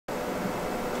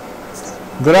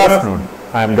Good afternoon.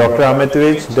 I am Dr. Amit,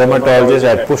 dermatologist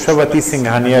at Pushpawati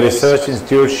Singhania Research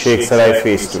Institute, PSRI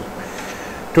Phase 2.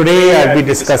 Today I'll be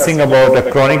discussing about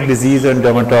a chronic disease in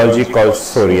dermatology called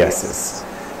psoriasis.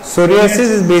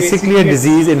 Psoriasis is basically a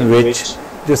disease in which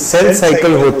जो cell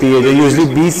cycle होती है, जो usually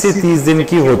 20 से 30 दिन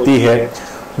की होती है,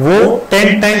 वो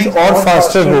 10 टाइम्स और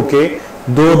फास्टर होके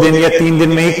 2 दिन या 3 दिन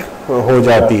में ही हो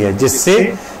जाती है, जिससे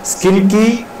स्किन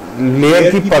की लेयर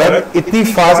की परत इतनी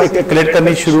फास्ट कलेक्ट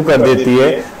करनी शुरू कर देती है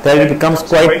that it becomes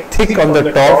quite thick on the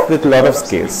top with lot of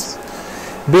scales.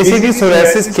 Basically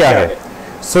psoriasis क्या है?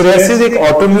 सोरियासिस एक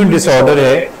ऑटोइम्यून डिसऑर्डर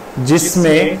है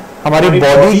जिसमें हमारी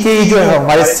बॉडी के जो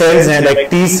हमारे सेल्स हैं, लाइक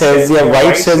टी सेल्स या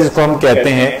व्हाइट सेल्स जिसको हम कहते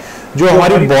हैं, जो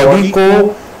हमारी बॉडी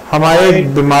को हमारे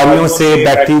बीमारियों से,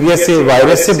 बैक्टीरिया से,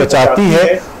 वायरस से बचाती है,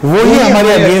 वो ही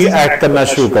हमारे अगेंस्ट एक्ट करना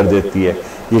शुरू कर देती है.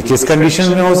 ये किस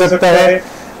कंडीशन में हो सकता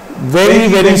है?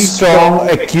 Very strong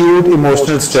acute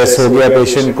emotional stress हो गया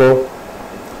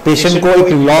पेशेंट को एक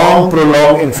लॉन्ग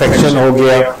प्रोलॉन्ग इन्फेक्शन हो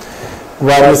गया,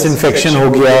 वायरस इन्फेक्शन हो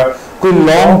गया, कोई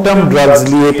लॉन्ग टर्म ड्रग्स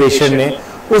लिए पेशेंट ने,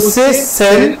 उससे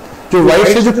सेल जो व्हाइट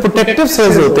सेल जो प्रोटेक्टिव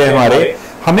सेल्स होते हैं हमारे,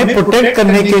 हमें प्रोटेक्ट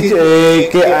करने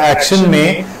के एक्शन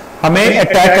में हमें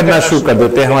अटैक करना शुरू कर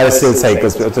देते हैं हमारे सेल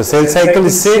साइकिल्स पे. तो सेल साइकिल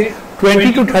इससे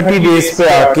 20 to 30 डेज पे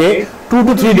आके 2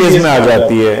 to 3 डेज में आ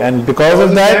जाती है, and because of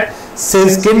that cell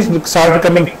skin start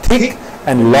becoming thick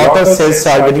and lot of cells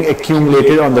start getting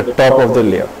accumulated on the top of the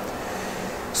layer.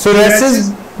 Psoriasis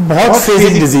बहुत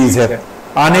phasic disease है,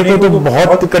 आने को तो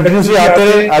बहुत कंटिन्यूसली आते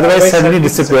रहे, अदरवाइज सडनली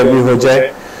डिसअपीयर भी हो जाए.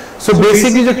 सो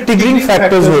बेसिकली जो ट्रिगरिंग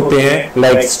फैक्टर्स होते हैं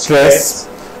like stress,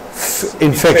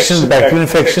 infections, bacterial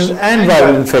infections and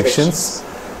viral infections,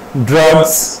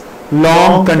 drugs,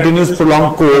 long continuous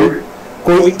prolong cold,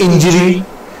 कोई इंजरी,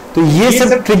 तो ये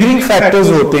सब ट्रिगरिंग फैक्टर्स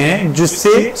होते हैं जिससे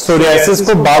सोरियासिस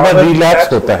को बार बार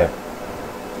रिलैप्स होता है.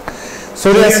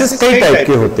 सोरियासिस कई टाइप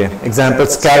के होते हैं. एग्जांपल,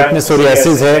 स्कैल्प में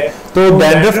सोरियासिस है तो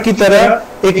डैंड्रफ की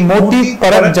तरह एक मोटी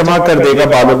परत जमा कर देगा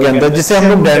बालों के अंदर, जिसे हम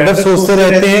लोग डैंड्रफ सोचते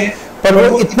रहते हैं, पर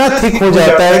वो इतना थिक हो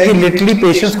जाता है कि लिटरली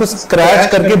पेशेंट्स को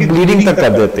स्क्रैच करके ब्लीडिंग तक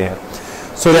कर देते हैं.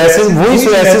 सोरियासिस, वही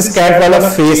सोरियासिस स्कैल्प वाला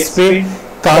फेस पे,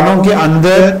 कानों के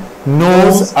अंदर,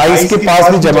 नोज, आईज के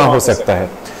पास भी जमा हो सकता है.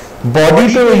 बॉडी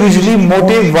पे वो यूजुअली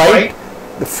मोटे व्हाइट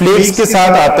फ्लेक्स के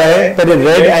साथ आता है, पर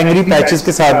रेड एंग्री पैचेस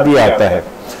के साथ भी आता है.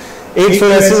 एक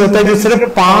सोरियासिस होता है जो सिर्फ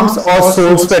पाम्स और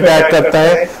सोल्स पे अटैक करता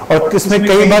है और इसमें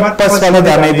कई बार पस वाले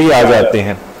दाने भी आ जाते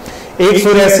हैं. एक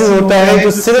सोरियासिस होता है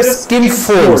जो सिर्फ skin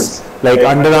folds like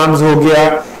under arms हो गया,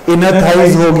 इनर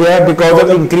थाइज हो गया, because of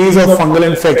increase of fungal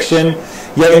infection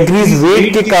या इंक्रीज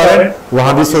वेट के कारण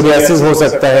वहां भी सोरियासिस हो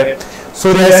सकता है.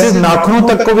 सोरियासिस नाखूनों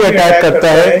तक को भी अटैक करता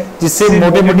है, जिससे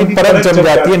मोटी मोटी परत जम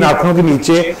जाती है नाखूनों के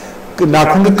नीचे,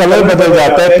 नाखून का कलर बदल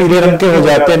जाता है, पीले रंग के हो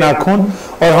जाते हैं नाखून,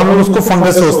 और हम लोग उसको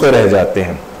फंगस सोचते रह जाते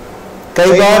हैं.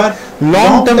 कई बार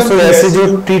लॉन्ग टर्म सोरियासिस जो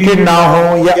ट्रीटेड ना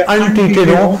हो या अनट्रीटेड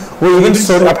हो, वो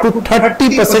इवन अप टू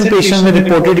 30% पेशेंट में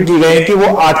रिपोर्टेड की गए हैं कि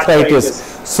वो आर्थराइटिस,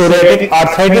 सोरियाटिक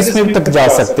आर्थराइटिस में तक जा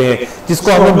सकते हैं,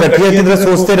 जिसको हम लोग गठिया की तरह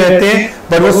सोचते रहते हैं,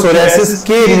 पर वो सोरियासिस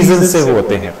के रीजन से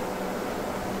होते हैं.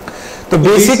 तो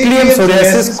बेसिकली हम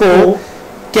सोरियासिस को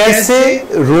कैसे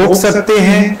रोक सकते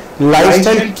हैं,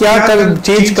 लाइफस्टाइल क्या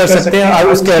चेंज कर सकते हैं,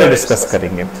 और उसके बारे में डिस्कस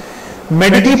करेंगे.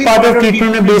 मेडिकल पार्ट ऑफ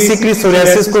ट्रीटमेंट में बेसिकली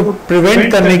सोरियासिस को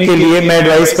प्रिवेंट करने के लिए मैं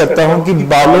एडवाइस करता हूं कि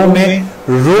बालों में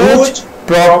रोज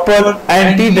proper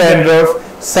anti dandruff,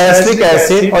 salicylic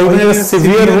acid, और अगर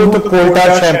सीवियर हो तो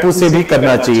कोल्टार शैम्पू से भी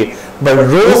करना चाहिए, बट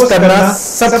रोज करना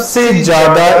सबसे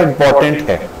ज्यादा इंपॉर्टेंट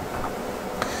है.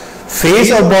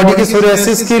 फेस और बॉडी के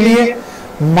सोरियासिस के लिए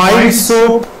mild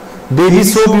soap, baby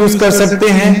soap use कर सकते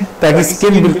हैं ताकि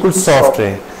स्किन बिल्कुल सॉफ्ट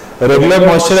रहे. रेगुलर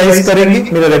मॉइस्चराइज करेंगे.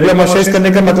 मेरा रेगुलर मॉइस्चराइज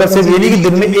करने का मतलब सिर्फ ये नहीं कि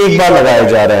दिन में एक बार लगाया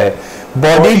जा रहा है.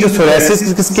 बॉडी जो सोरियासिस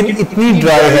की स्किन इतनी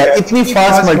ड्राई है, इतनी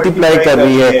फास्ट मल्टीप्लाई कर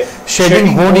रही है, शेडिंग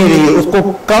हो नहीं रही है, उसको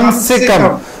कम से कम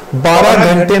 12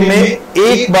 घंटे में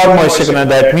एक बार मॉइस्चर करना.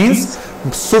 दैट मीन्स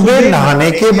सुबह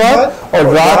नहाने के बाद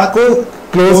और रात को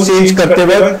क्लोथ चेंज करते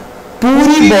वक्त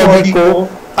पूरी बॉडी को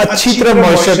अच्छी तरह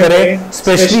मॉइस्चर करें,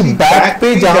 स्पेशली बैक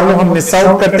पे जहां लोग हम मिस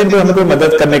आउट करते हैं तो हमें कोई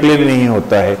मदद करने के लिए नहीं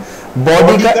होता है.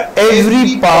 बॉडी का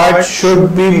every part should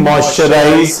be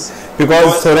moisturise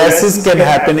because psoriasis can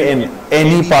happen in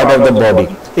any part of the body.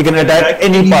 It can attack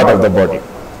any part of the body.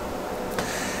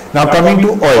 Now coming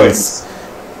to oils.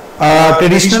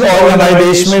 Traditional oil हमारे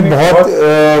देश में बहुत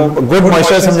गुड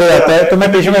मॉइस्चर समझा जाता है, तो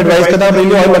मैं patient को एडवाइस करता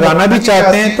हूँ ऑयल लगाना भी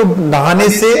चाहते हैं तो नहाने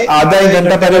से आधा एक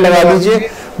घंटा पहले लगा लीजिए,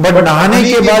 बट नहाने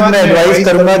के बाद मैं एडवाइस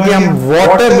करूंगा कि हम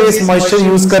वाटर बेस्ड मॉइस्चर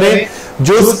यूज करें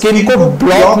जो स्किन को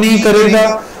ब्लॉक नहीं करेगा,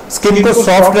 स्किन को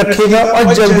सॉफ्ट रखेगा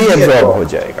और जल्दी एब्जॉर्ब हो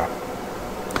जाएगा.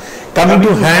 Coming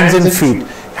to hands and feet.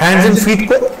 Hands and feet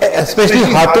को स्पेशली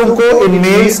हाथों को इन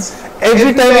मेल्स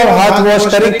एवरी टाइम आप हाथ वॉश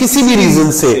करें किसी भी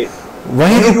रीजन से,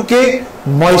 वहीं रुक के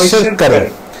मॉइस्चर करें।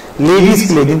 लेडीज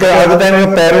के लिए जिनका ज्यादा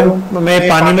टाइम पैरों में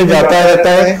पानी में जाता रहता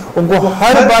है, उनको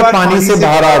हर बार पानी से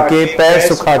बाहर आके पैर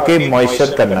सुखा के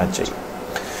मॉइस्चर करना चाहिए।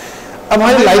 अब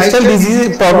हमारे लाइफस्टाइल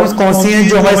डिजीज प्रॉब्लम्स कौन सी हैं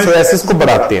जो हमारे सोरियासिस को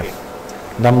बढ़ाते हैं?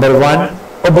 Number 1,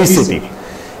 obesity.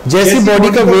 जैसी बॉडी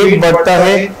का वेट बढ़ता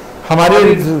है, हमारे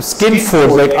skin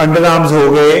fold like under arms हो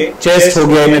गए, चेस्ट हो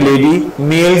गया इन लेडी,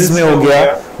 मेल्स में हो गया,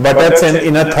 बटक्स एंड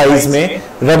इनर थाइज में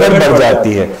रबर बढ़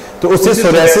जाती है, तो उससे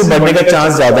सोरियासिस बढ़ने का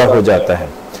चांस ज्यादा हो जाता है।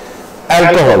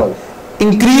 Alcohol,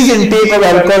 increase intake of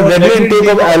alcohol, regular intake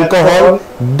of alcohol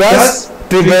does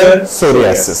trigger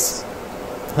psoriasis.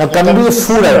 Coming to the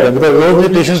food item,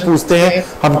 rose patients पूछते हैं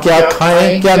हम क्या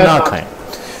खाएं क्या ना खाएं।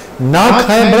 ना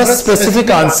खाएं बड़ा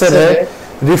स्पेसिफिक आंसर है,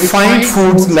 refined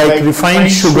foods like refined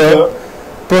sugar,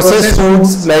 processed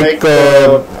foods like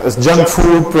junk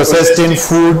food, processed in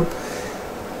food,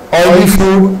 oily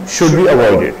food should be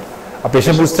avoided. अब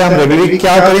पेशेंट पूछते हैं हम रेगुलरली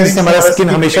क्या करें जिससे हमारा स्किन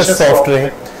हमेशा सॉफ्ट रहे।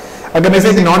 अगर मेरे से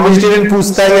एक नॉन वेजिटेरियन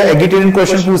पूछता है या एगिटेरियन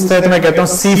क्वेश्चन पूछता है तो मैं कहता हूँ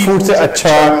सी फूड से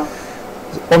अच्छा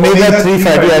ओमेगा 3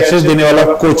 फैटी एसिड्स देने वाला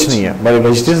कुछ नहीं है। बड़े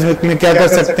वेजिटेरियंस में क्या कर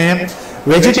सकते हैं?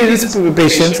 वेजिटेरियन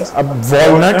पेशेंट्स अब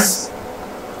वॉलनट्स,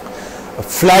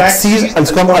 फ्लैक्स सीड,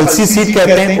 जिसको हम अलसी सीड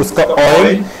कहते हैं, उसका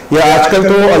ऑयल, या आजकल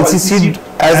तो अलसी seed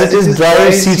as it is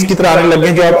dry seeds की तरह आने लगे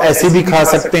हैं जो आप ऐसे भी खा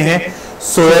सकते हैं।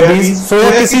 सोयाबीन, सोया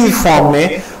किसी भी फॉर्म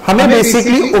में, हमें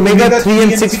basically omega 3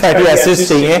 and 6 fatty acids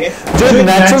चाहिए जो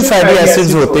नेचुरल फैटी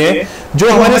एसिड्स होते हैं जो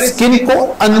हमारे स्किन को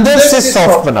अंदर से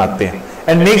सॉफ्ट बनाते हैं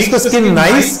and makes the skin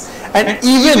nice and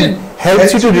even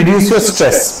helps you to reduce your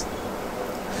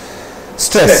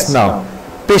stress. Now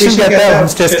patient कहता है हम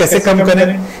स्ट्रेस कैसे कम करें,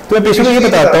 तो मैं पेशेंट को ये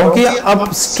बताता हूं कि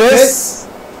अब स्ट्रेस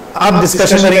आप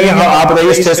डिस्कशन करेंगे, हाँ आप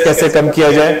बताइए स्ट्रेस कैसे कम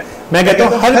किया जाए। मैं कहता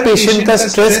हूं हर पेशेंट का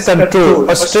स्ट्रेस कंट्रोल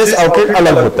और स्ट्रेस आउटलेट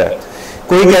अलग होता है।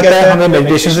 कोई कहता है हमें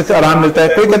मेडिटेशन से आराम मिलता है,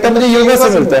 कोई कहता है मुझे योगा से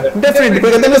मिलता है, डेफिनेटली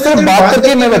कोई कहता है मैं सिर्फ बात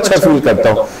करके मैं अच्छा फील करता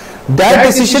हूं। That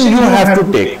decision you have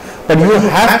to take, but you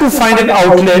have to find an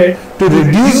outlet to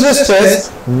reduce the stress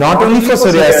not only for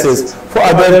psoriasis, for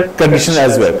other conditions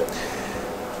as well.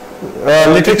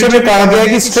 Literature में कहा गया है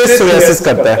कि स्ट्रेस सोरियासिस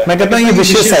करता है। मैं कहता हूं ये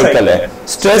विशियस साइकिल है।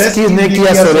 स्ट्रेस किसने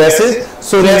किया? Psoriasis.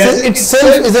 Psoriasis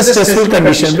itself is a stressful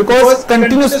condition because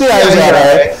continuously आया जा रहा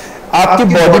है, आपकी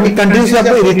बॉडी में कंटिन्यूसली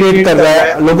आपको इरिटेट कर रहा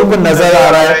है, लोगों को नजर आ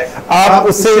रहा है, आप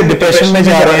उससे डिप्रेशन में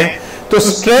जा रहे हैं। तो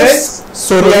स्ट्रेस,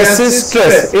 सोरियासिस,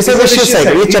 स्ट्रेस, इसे विशियस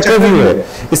साइकिल, ये चक्रव्यूह है।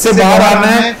 इससे बाहर आना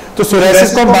है तो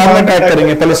सोरियासिस को हम बाद में अटैक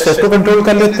करेंगे, पहले स्ट्रेस को कंट्रोल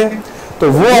कर लेते हैं। तो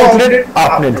वो आउटलेट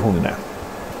आपने ढूंढना है।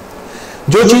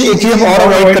 जो चीज एक चीज हम और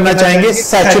अवॉइड करना चाहेंगे,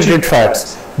 सैचुरेटेड फैट्स,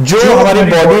 जो हमारी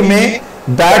बॉडी में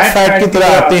बैड फैट की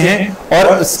तरह आते हैं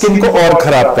और स्किन को और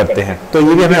खराब करते हैं, तो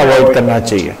ये भी हमें अवॉइड करना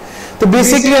चाहिए। तो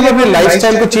बेसिकली हम अपने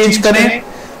लाइफस्टाइल को चेंज करें,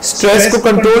 स्ट्रेस को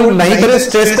कंट्रोल नहीं करें,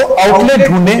 स्ट्रेस को आउटलेट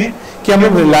ढूंढें कि हम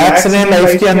लोग रिलैक्स रहें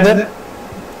लाइफ के अंदर,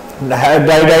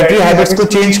 डाइटरी हैबिट्स को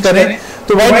चेंज करें,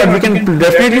 तो why not we can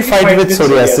definitely fight with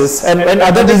psoriasis and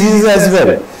other diseases as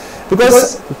well. Because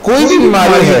कोई भी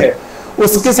बीमारी है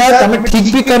उसके साथ हमें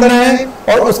ठीक भी करना है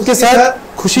और उसके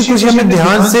साथ खुशी खुशी हमें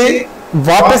ध्यान से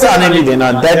वापस आने नहीं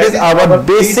देना। That is our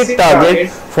basic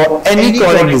target for any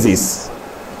chronic disease.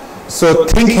 So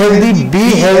think healthy, be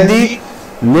healthy,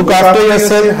 look after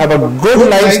yourself, have a good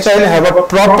lifestyle, have a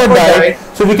proper diet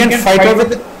so we can fight off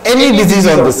with any disease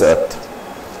on this earth.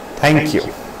 Thank you.